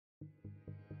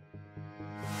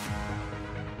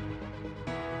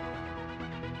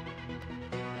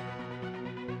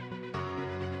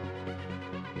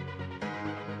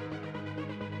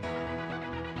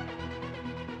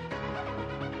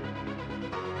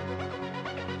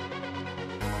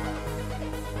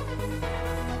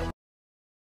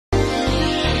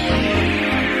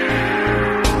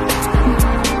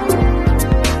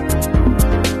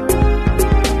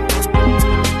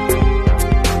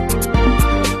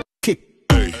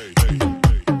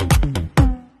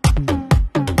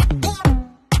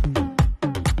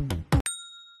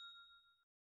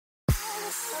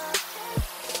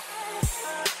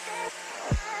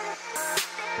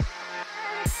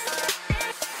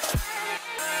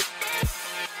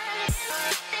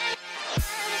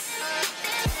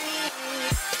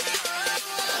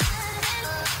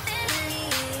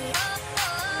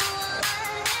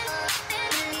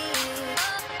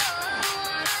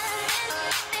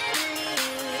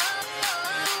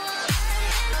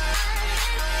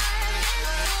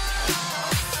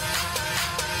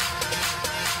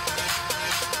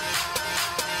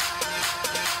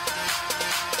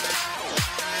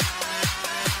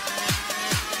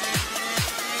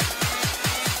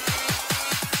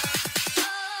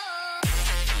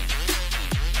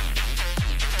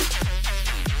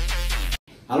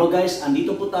Hello guys,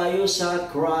 andito po tayo sa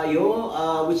Cryo,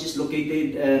 which is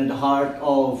located in the heart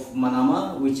of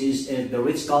Manama, which is at the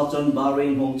Ritz-Carlton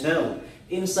Bahrain Hotel,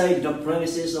 inside the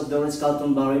premises of the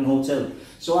Ritz-Carlton Bahrain Hotel.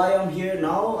 So I am here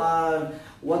now.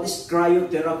 What is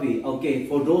cryotherapy? Okay,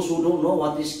 for those who don't know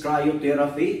what is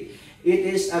cryotherapy,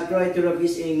 cryotherapy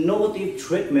is an innovative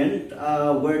treatment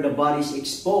where the body is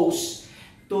exposed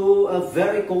to a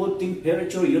very cold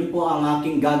temperature. Yun po ang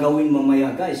aking gagawin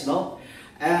mamaya guys, no?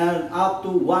 And up to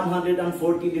 140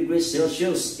 degrees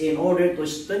Celsius in order to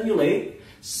stimulate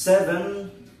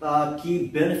 7 key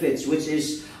benefits, which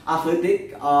is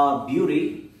athletic,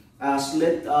 beauty,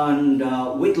 sleep and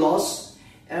weight loss,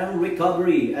 and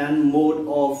recovery, and mode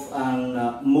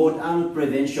and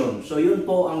prevention. So yun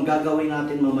po ang gagawin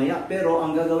natin mamaya, pero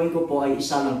ang gagawin ko po ay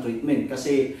isa lang treatment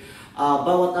kasi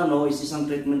bawat is isang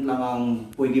treatment lang ang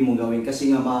pwede mong gawin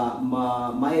kasi nga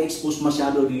ma-expose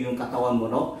masyado yung katawan mo,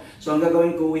 no? So ang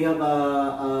gagawin ko, we have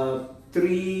 3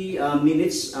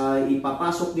 minutes,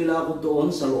 ipapasok nila ako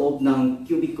doon sa loob ng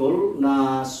cubicle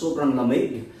na sobrang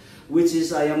lamig, which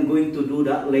is I am going to do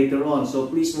that later on. So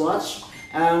please watch,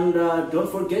 and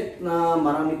don't forget na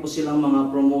marami po silang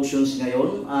mga promotions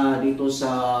ngayon dito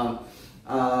sa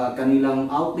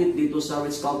kanilang outlet dito sa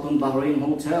Ritz-Carlton Bahrain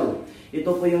Hotel.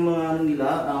 Ito po yung mga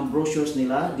brochures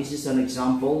nila. This is an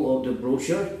example of the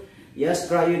brochure.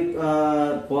 Yes, cryo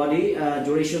body,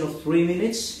 duration of 3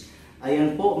 minutes.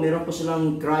 Ayan po, meron po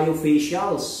silang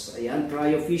cryofacials. Ayan,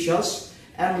 cryofacials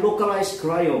and localized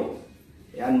cryo.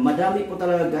 Ayan, madami po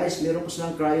talaga guys. Meron po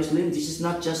silang cryoslim. This is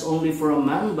not just only for a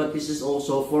man, but this is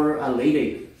also for a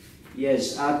lady.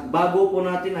 Yes, at bago po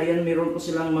natin, ayan, meron po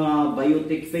silang mga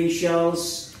biotic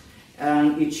facials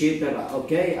and etc.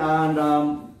 Okay, and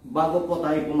bago po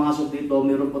tayo pumasok dito,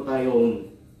 meron po tayong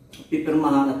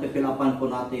pipirmahan at pipilapan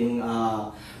po natin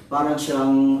parang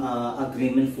siyang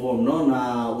agreement form, no,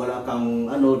 na wala kang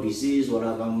disease,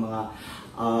 wala kang mga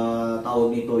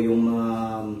tawag nito yung mga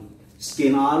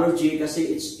skin allergy,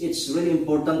 kasi it's really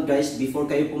important guys. Before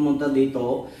kayo pumunta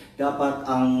dito, dapat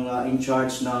ang in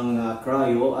charge ng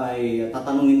cryo ay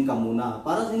tatanungin ka muna.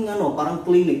 Parang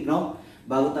clinic, no?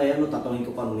 Bago tayo tatanungin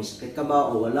ko pa, may sakit ka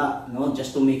ba o wala, no?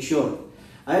 Just to make sure.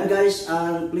 Ayan guys,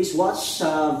 and please watch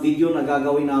sa video na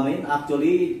gagawin namin.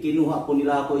 Actually, kinuha po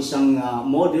nila ako isang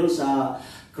model sa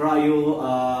cryo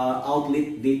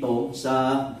outlet dito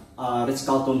sa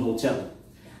Ritz-Carlton Hotel.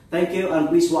 Thank you, and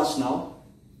please watch now.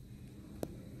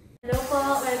 Hello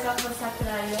po, welcome po sa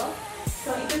cryo.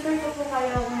 So, itutur ko po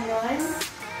kayo ngayon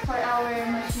for our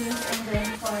machines and then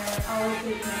for our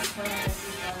treatment for the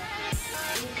people.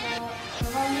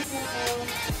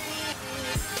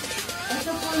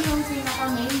 Ito po yung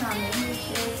pinaka-main namin,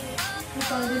 which is, we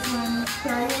call this one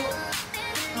cryo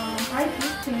high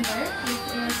heat chamber,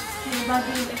 which is your body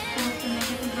will expose to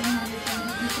negative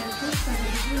 120 Celsius for the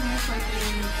beginner for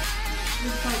 3 weeks.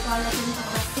 With psychology of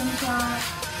absentia,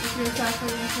 if you're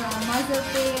suffering from muscle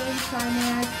pain,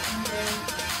 soreness, and then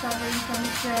suffering from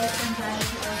stress,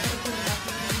 anxiety, also it will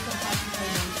activate some hospital.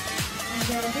 And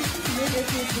then this is good if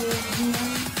you do gym,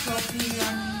 coffee,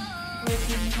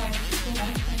 working hard, so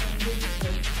much, and then this is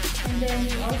good. And then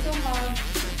we also have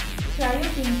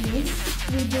cryotherapies.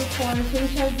 We do for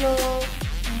facial glow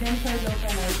and then for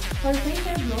localized. For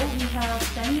facial glow, we have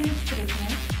 10 minutes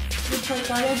treatment with for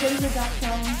collagen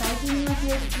reduction, tightening of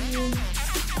your skin,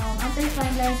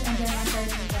 anti-fine lines, and then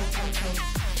anti-wrinkles also.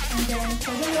 And then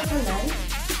for the localized,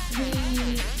 we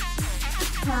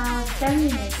have 10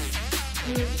 minutes,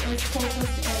 which is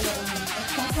focused area only.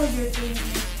 Example, your pain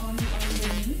is only on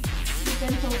the knee. You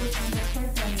can focus on that for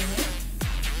 10 minutes,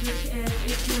 which is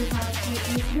it will have to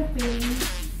ease the pain,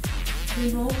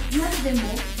 not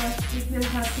remove, but it will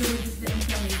have to reduce the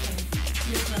inflammation.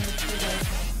 This one is good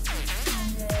also.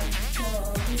 And then, so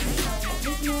this is our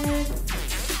treatment,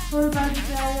 full body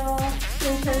cryo,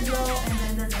 facial glow, and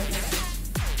then the localized.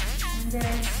 And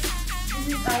then, this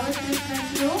is our treatment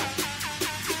room.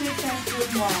 Treatment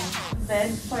room 1.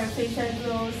 Bed for facial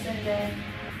glows and then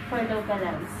for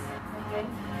localized. Okay,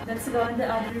 let's go in the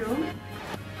other room.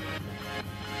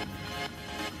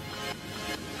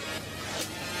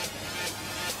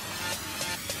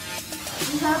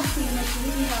 We have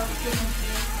symmetry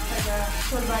for the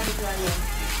full body cryo.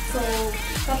 So,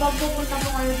 kapag pupunta po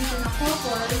kayo dito na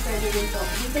couple, pwede dito.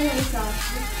 Dito yung isa,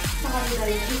 sa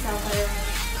kabila yung isa, para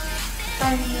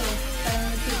time nyo.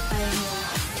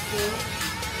 Okay?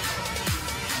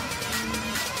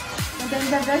 And then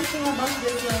the best thing about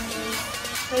this one is,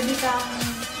 pwede kang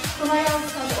tumayaw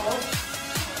sa loob,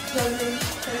 jogging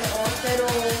sa loob, pero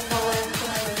bawal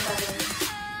tumayaw sa loob.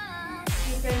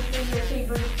 You can play your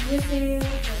favorite music,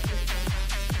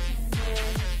 and then,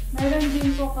 meron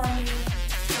din po kami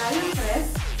cryo press.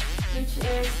 which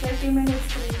is 30 minutes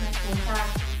treatment po siya.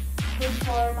 Good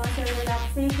for muscle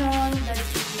relaxation, blood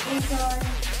circulation,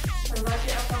 for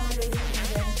water accumulation, and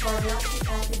then for lactic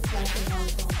acid flushing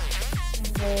also.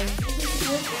 And then this is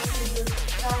good if you do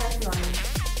triathlon.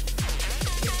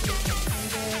 And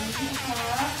then we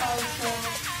have also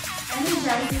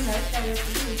energizing light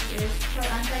therapy, which is for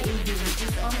anti-aging.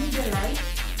 It's only the light,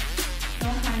 no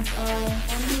hands-on,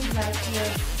 only light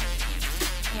with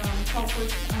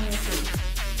focus on your face.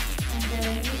 And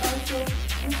then we also,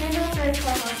 Cryotherapy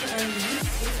for muscle release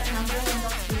is a #1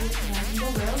 doctorate in the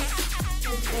world,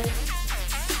 which is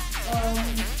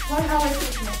 1 hour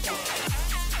treatment po.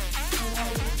 1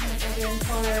 hour treatment again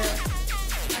for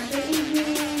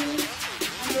anti-aging,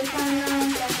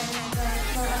 anti-finance,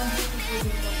 for beautiful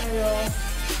dito, pero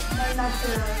more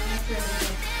natural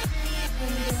treatment.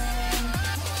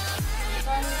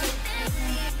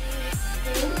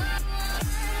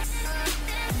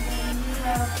 And then, we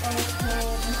have also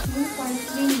machine for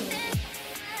slimming.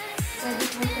 Pwede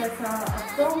po siya sa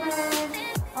abdomen,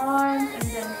 arms, and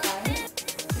then thighs.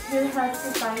 It will help to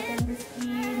tighten the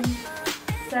skin,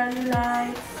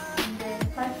 cellulite, and then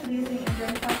fat freezing, and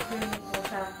then fat burning po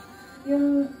siya.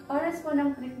 Yung oras po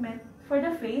ng treatment, for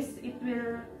the face, it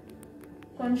will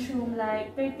consume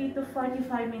like 30 to 45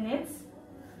 minutes.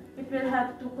 It will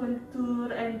help to contour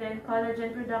and then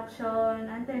collagen production,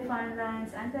 anti-fine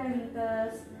lines,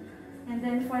 anti-wrinkles. And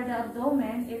then for the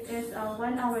abdomen, it is a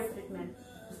 1 hour treatment.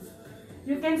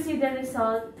 You can see the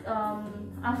result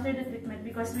after the treatment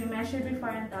because we measure before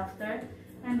and after.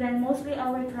 And then mostly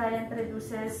our client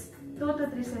reduces 2 to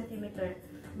 3 centimeters.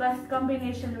 But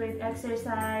combination with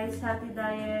exercise, healthy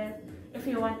diet, if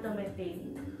you want to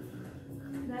maintain.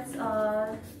 That's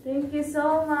all. Thank you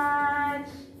so much.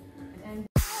 And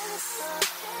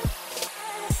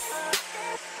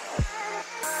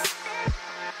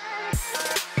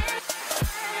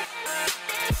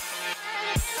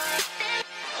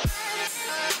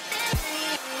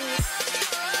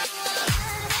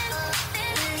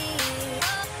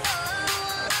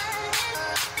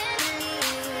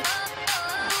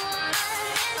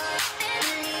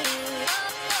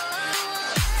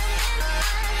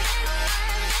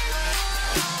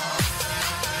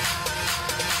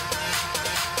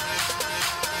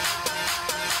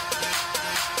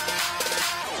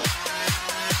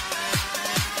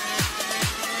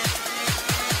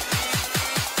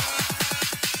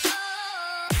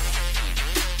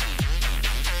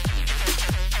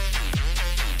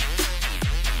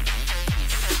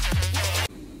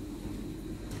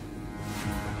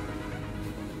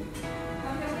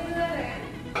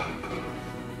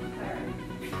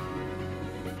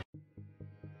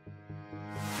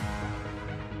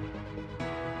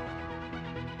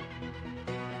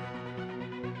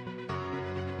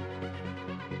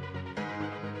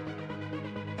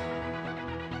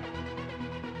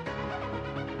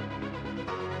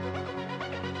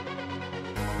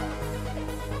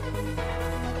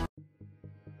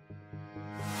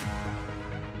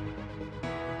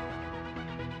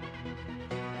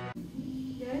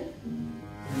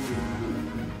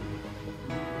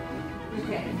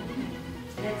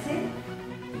that's it.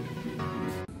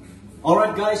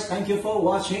 Alright guys, thank you for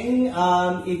watching.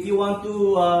 If you want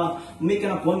to make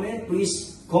an appointment,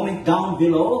 please comment down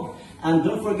below. And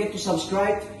don't forget to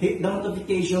subscribe, hit the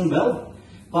notification bell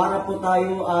para po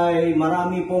tayo ay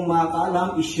marami pong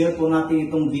makakaalam. I-share po natin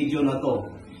itong video na to.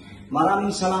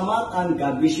 Maraming salamat and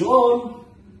God bless you all.